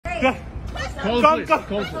Call the police. Call the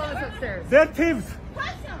police upstairs. They're thieves.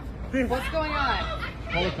 What's going on?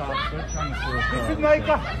 Call the cops. They're trying to steal a car. This is my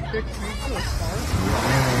car. They're trying to steal a car?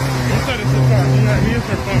 He said it's his car. He is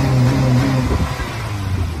their phone.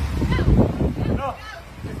 No,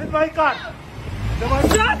 this is my car.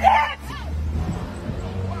 Shut it!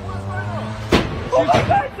 Oh my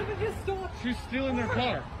God! Somebody just stole it. She's stealing their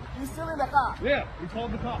car. You stealing the car? Yeah, we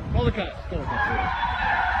called the cops. Call the cops. Call the cops.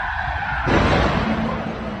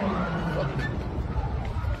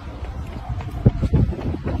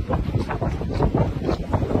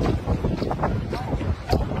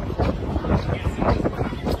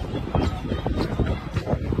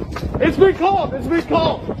 It's been called. It's been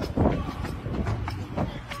called.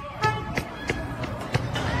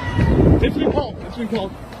 It's been called. It's been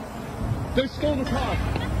called. They stole the car.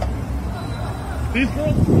 These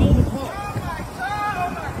girls stole the car.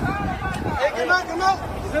 Hey, come out.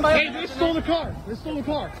 Hey, they stole the car. They stole the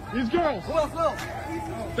car. These girls. Who else?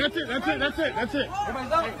 That's it. That's it. That's it. That's it.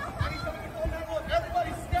 Everybody's out.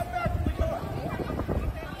 Everybody step back from the car.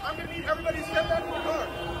 I'm going to need everybody to step back from the car.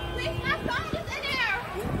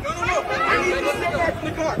 No. I need you to step back from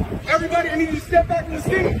the car. Everybody, I need you to step back from the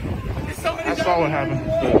scene. I saw what happened.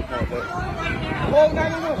 Oh, no.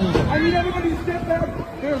 I need everybody to step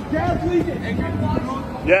back. There's gas leaking.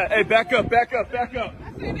 Yeah, hey, back up. I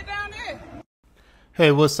seen it down there.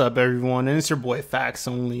 Hey, what's up, everyone? And it's your boy Faxx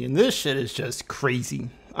only, and this shit is just crazy.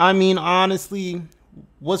 I mean, honestly,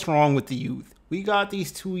 what's wrong with the youth? We got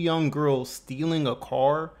these two young girls stealing a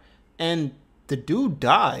car, and the dude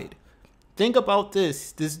died. Think about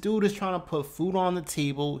this. This dude is trying to put food on the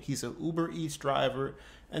table. He's an Uber Eats driver.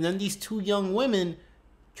 And then these two young women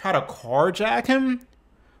try to carjack him?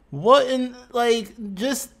 What in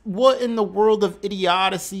the world of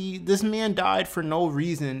idiocy? This man died for no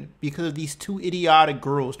reason because of these two idiotic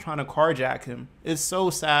girls trying to carjack him. It's so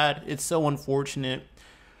sad. It's so unfortunate.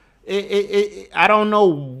 I don't know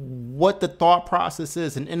what the thought process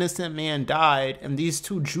is. An innocent man died, and these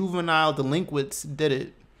two juvenile delinquents did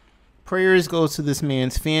it. Prayers go to this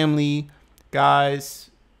man's family. Guys,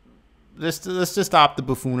 let's just stop the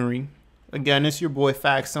buffoonery. Again, it's your boy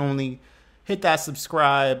Faxx only. Hit that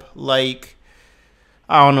subscribe, like.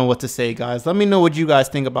 I don't know what to say, guys. Let me know what you guys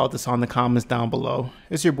think about this on the comments down below.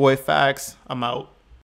 It's your boy Faxx. I'm out.